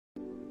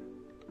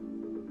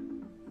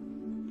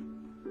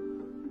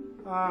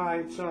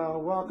Alright, y'all,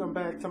 welcome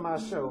back to my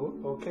show,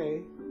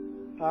 okay?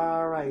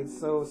 Alright,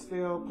 so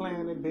still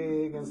playing it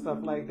big and stuff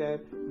like that,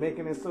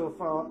 making it so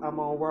far. I'm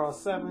on World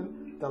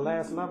 7. The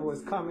last level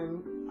is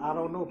coming, I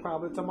don't know,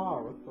 probably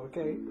tomorrow,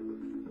 okay?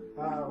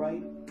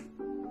 Alright,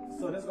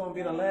 so this is going to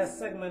be the last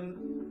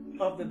segment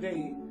of the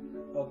day,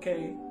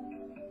 okay?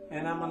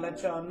 And I'm going to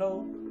let y'all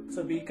know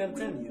to be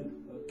continued,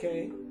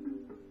 okay?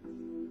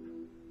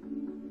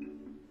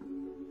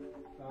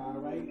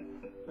 Alright,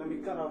 let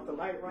me cut off the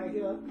light right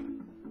here.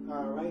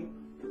 Alright,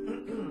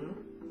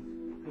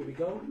 here we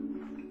go.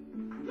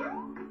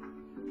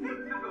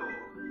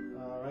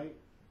 Alright,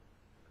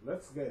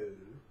 let's go.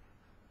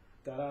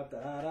 Da da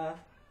da da.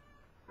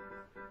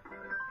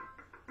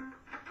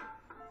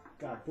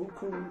 Got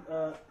buku.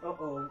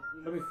 Uh-oh,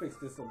 let me fix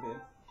this a bit.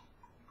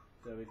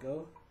 There we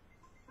go.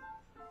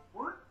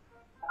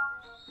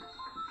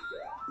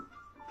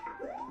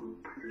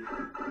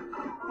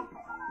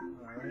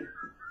 Alright.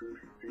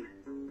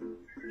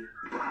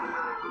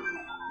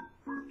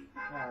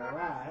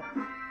 Alright.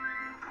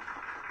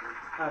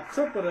 I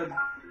tripled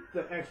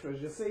the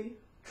extras, you see?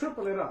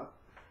 Triple it up.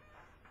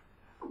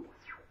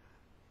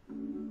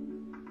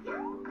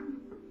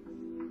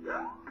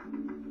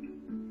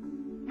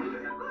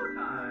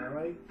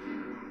 Alright.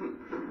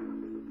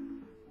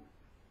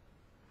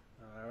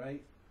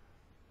 Alright.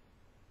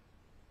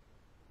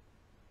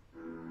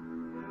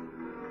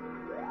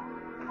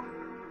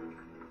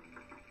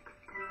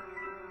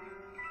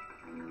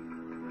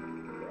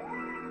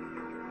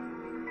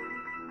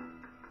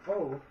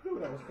 Oh, ooh,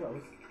 that was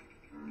close.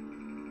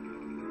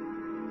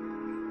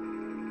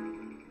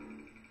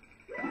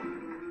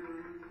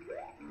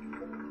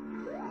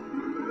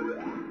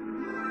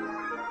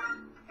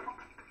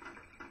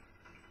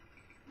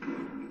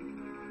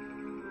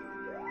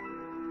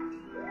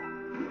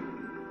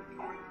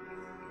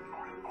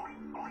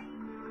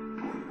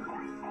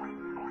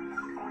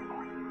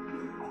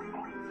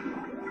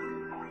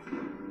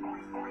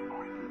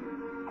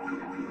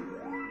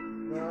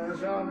 Well, as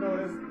y'all know,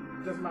 this is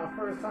just my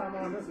first time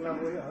on this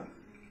level here.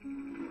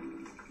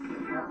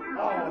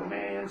 Oh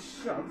man,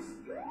 shucks.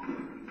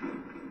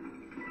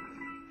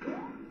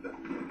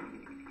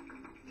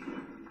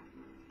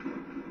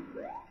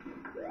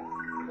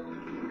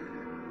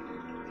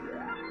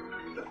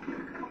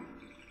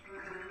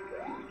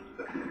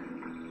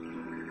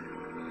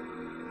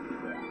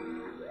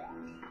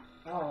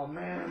 Oh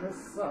man, this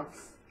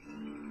sucks.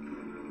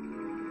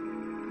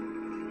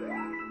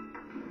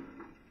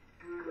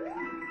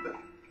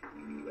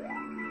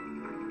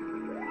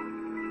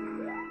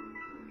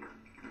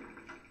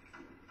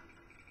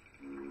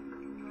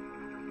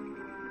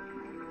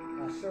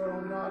 I sure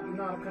don't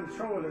know how to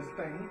control this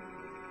thing.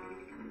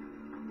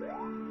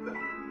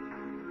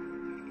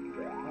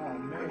 Oh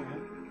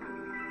man.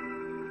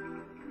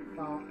 If I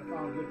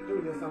don't get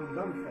through this, I'm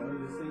done for,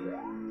 you see.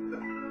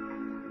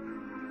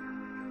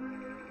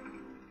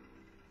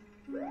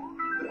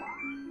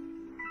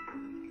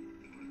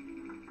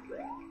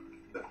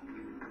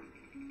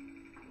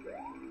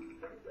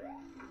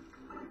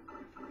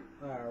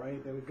 Alright,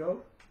 there we go.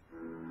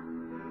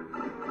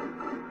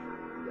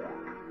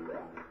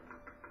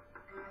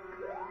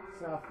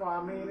 See how far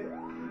I made it?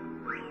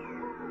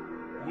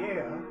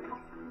 Yeah.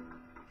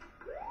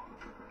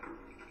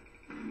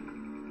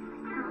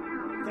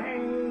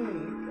 Dang.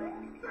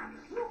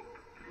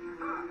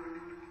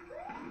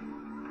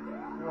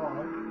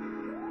 Oh.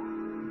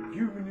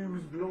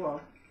 Dominoes blew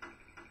up.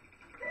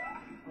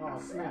 Oh,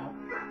 snap.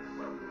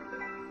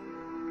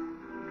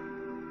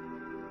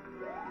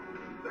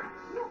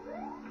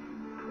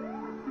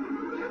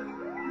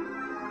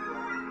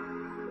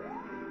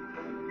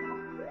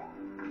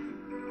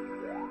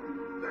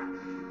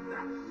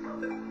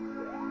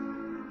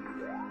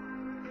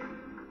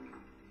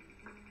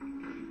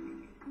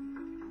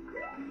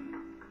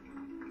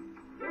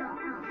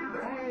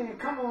 Hey,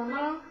 come on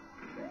now.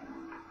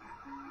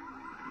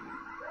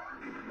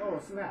 Oh,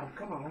 snap,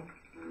 come on.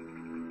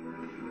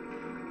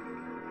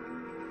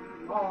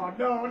 Oh,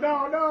 no,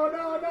 no, no,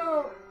 no,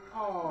 no.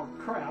 Oh,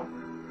 crap.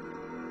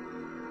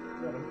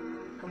 Get him.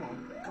 Come on,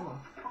 come on,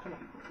 come on.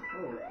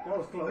 Oh, that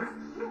was close.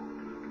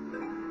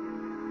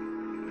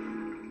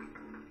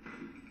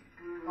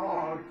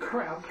 Oh,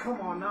 crap, come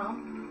on now.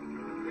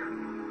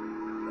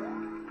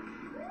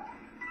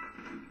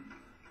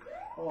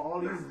 Oh, all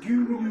these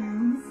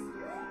goo-doos.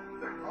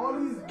 All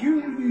these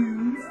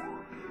goo-doos.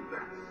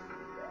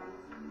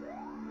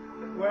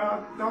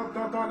 Well,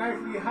 don't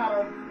ask me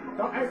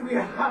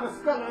how to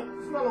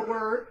spell a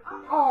word.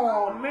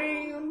 Oh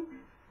man.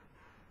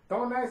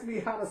 Don't ask me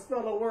how to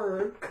spell a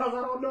word, cause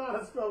I don't know how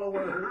to spell a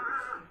word.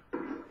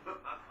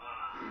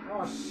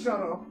 Oh, shut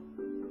up.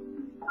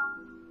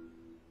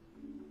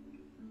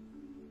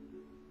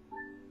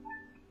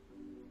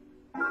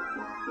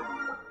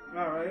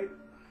 Alright.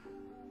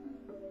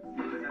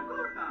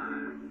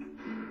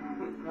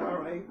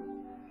 Alright.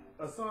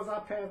 As soon as I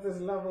pass this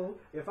level,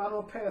 if I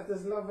don't pass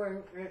this level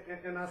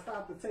and I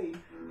stop the tape,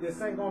 this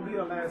ain't gonna be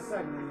the last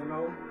segment, you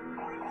know?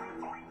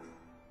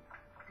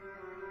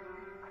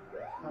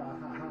 How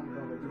I'm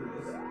gonna do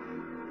this.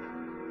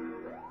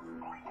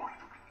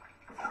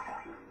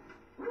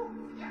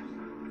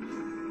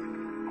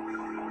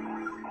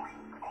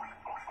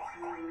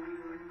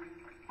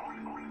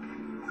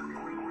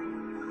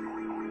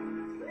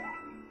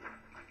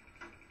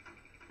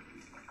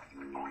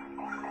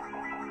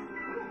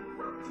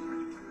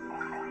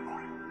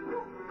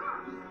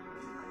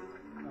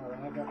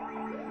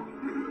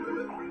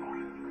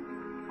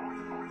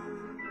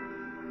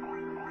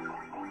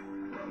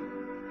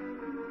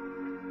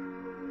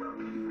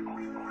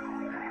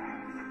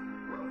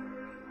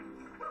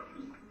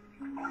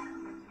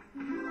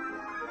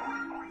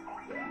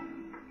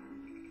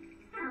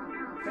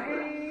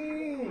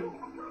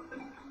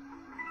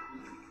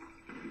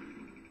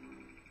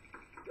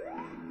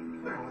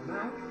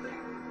 now.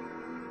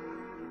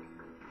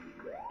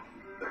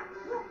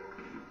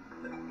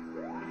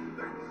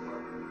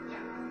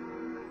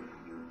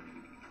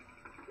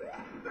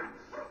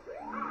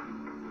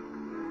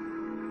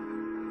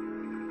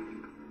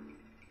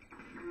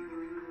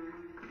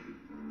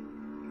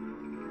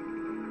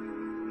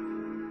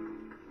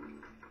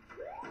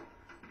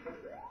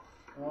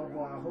 Oh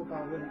boy, I hope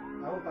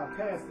I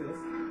pass this.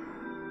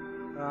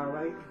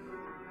 Alright.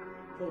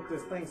 Hope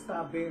this thing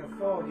stop being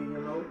foggy, you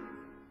know.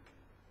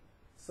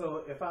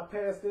 So if I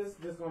pass this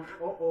gonna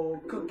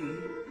Cookie.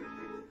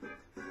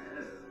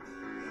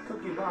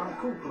 Cookie Ron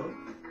Cooper.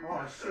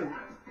 Oh shoot.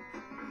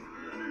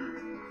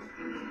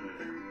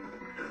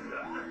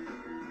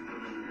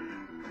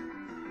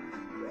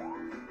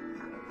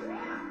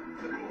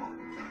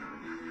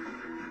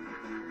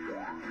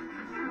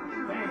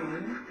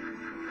 Dang.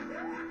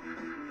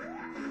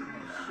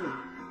 Oh, shoot.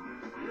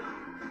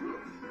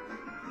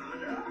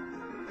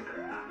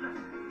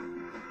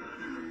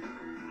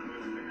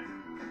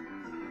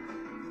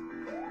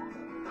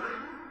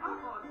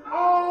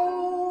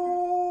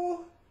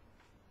 Oh!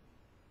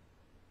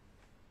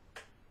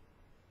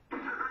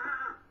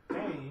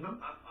 Dang.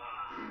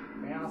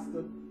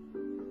 Bastard.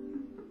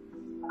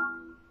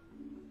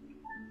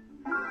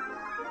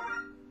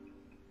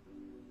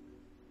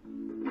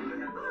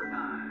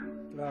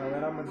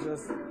 Alright,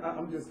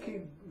 I'm just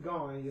keep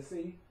going, you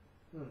see?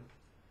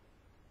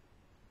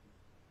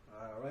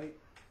 Alright.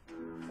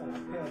 So I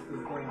pass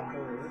this damn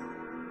door.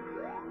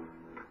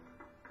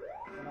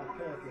 And I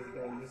pass this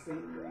door, you see?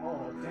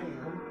 Oh,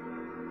 damn.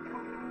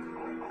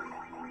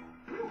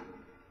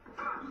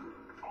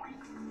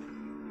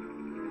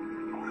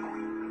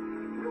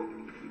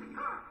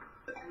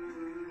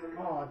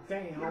 Oh,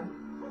 damn.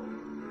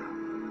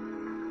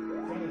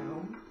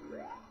 Damn.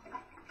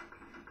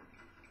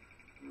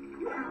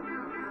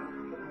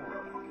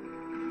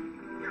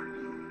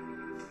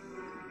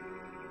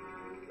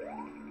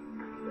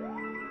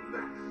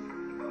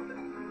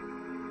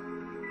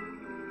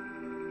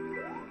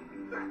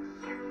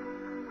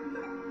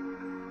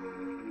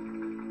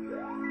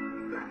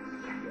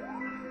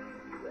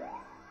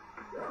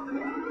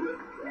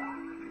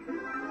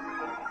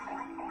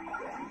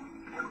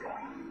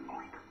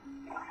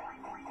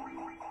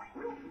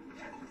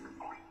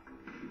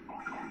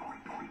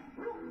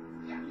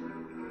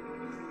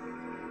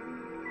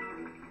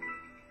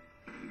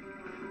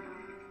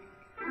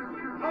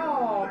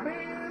 Oh,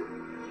 man.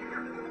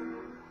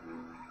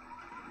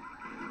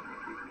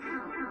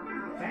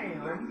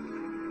 Damn.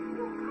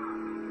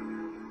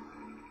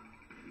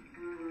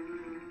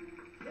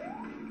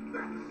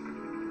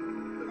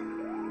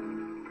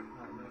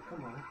 Oh, man,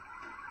 come on.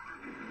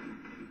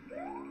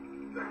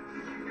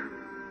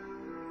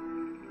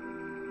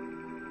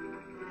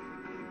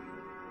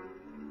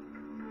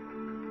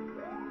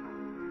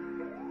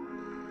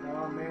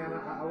 Oh, man,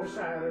 I wish I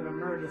had an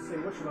emergency.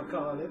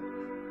 Whatchamacallit?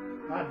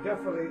 I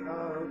definitely,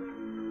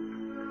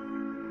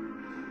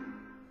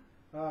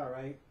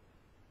 alright.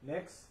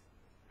 Next.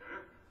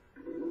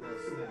 Oh,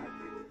 snap.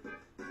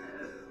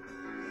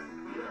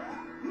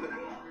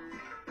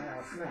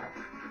 Oh, snap.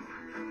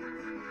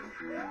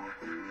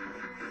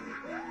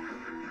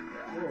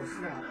 Oh,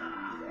 snap.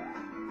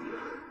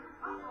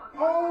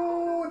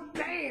 Oh,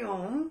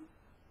 damn!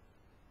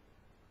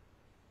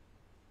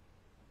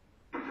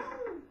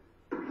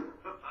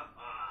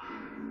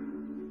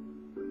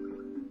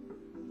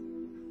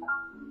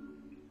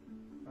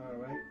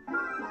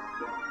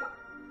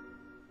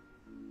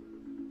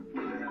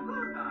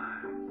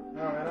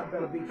 Alright, I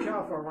better be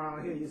careful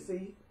around here, you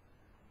see?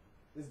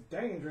 It's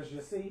dangerous,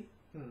 you see?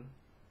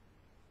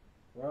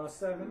 World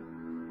 7.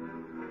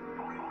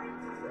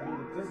 I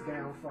needed this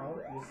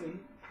downfall, you see?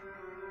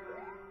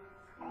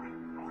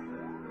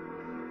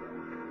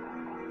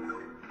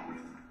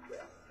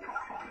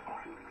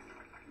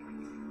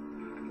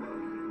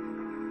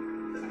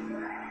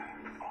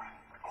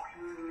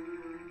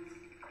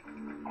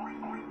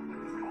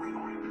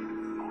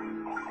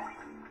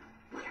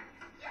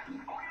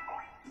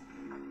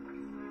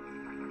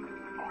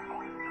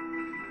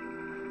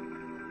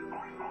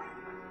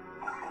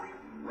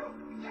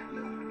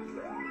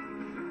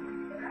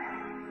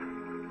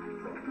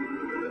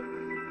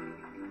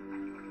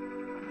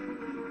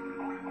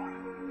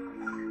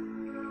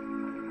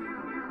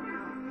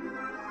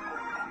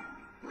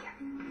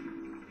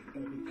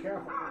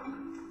 Careful.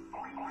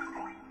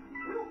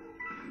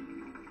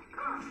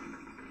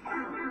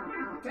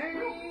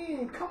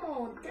 Dang, come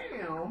on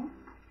down.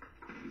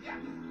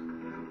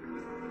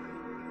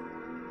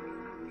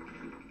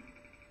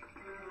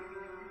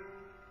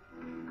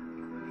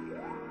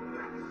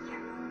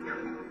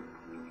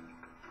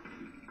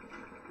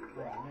 Oh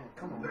man,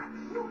 come on.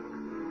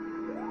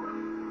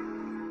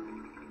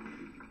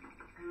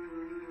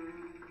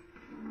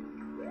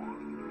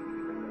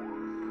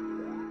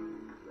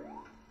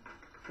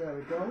 There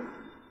we go.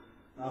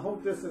 I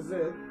hope this is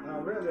it. I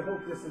really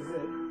hope this is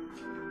it.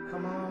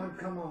 Come on,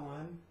 come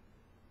on.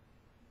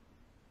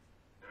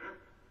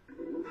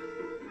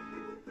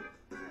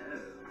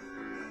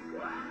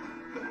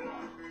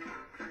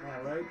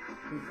 Alright.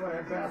 before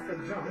that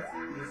bastard jumps.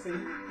 You see?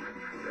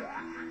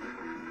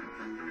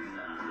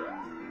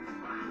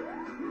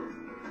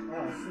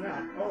 Oh,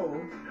 snap.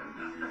 Oh.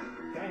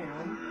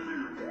 Damn.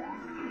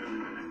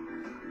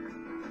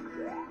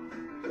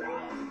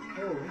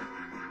 Oh.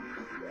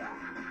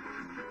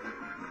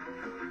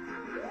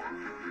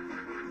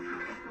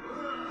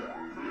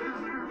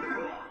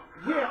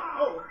 Yeah.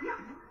 Oh.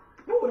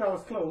 Ooh, that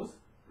was close.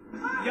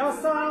 Y'all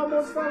saw I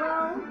almost fell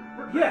out?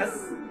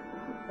 Yes.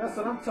 That's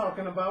what I'm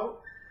talking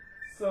about.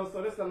 So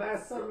this is the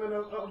last segment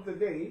of the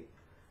day.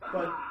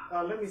 But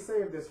let me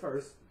save this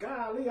first.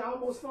 Golly, I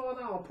almost fell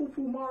down. Poo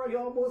Poo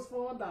Mario almost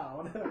fell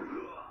down.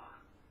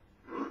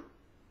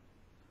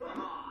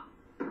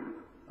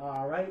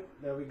 All right,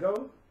 there we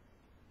go.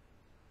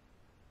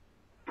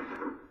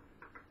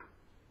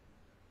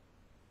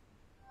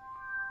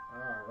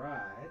 All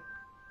right.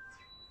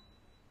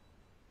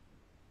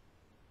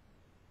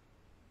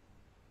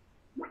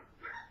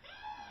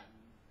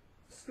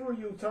 Screw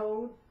you,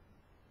 Toad.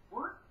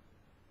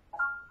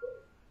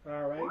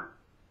 All right.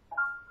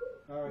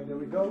 All right, there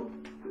we go.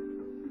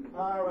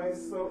 All right,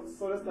 so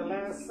that's the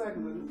last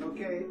segment,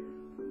 okay?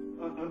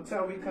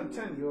 Until we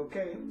continue,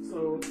 okay?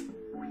 So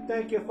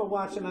thank you for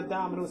watching the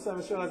Dominoes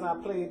 7 show as I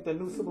played the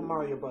new Super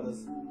Mario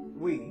Brothers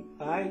Wii.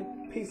 All right,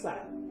 peace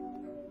out.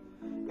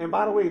 And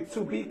by the way,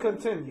 to be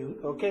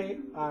continued, okay?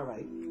 All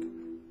right.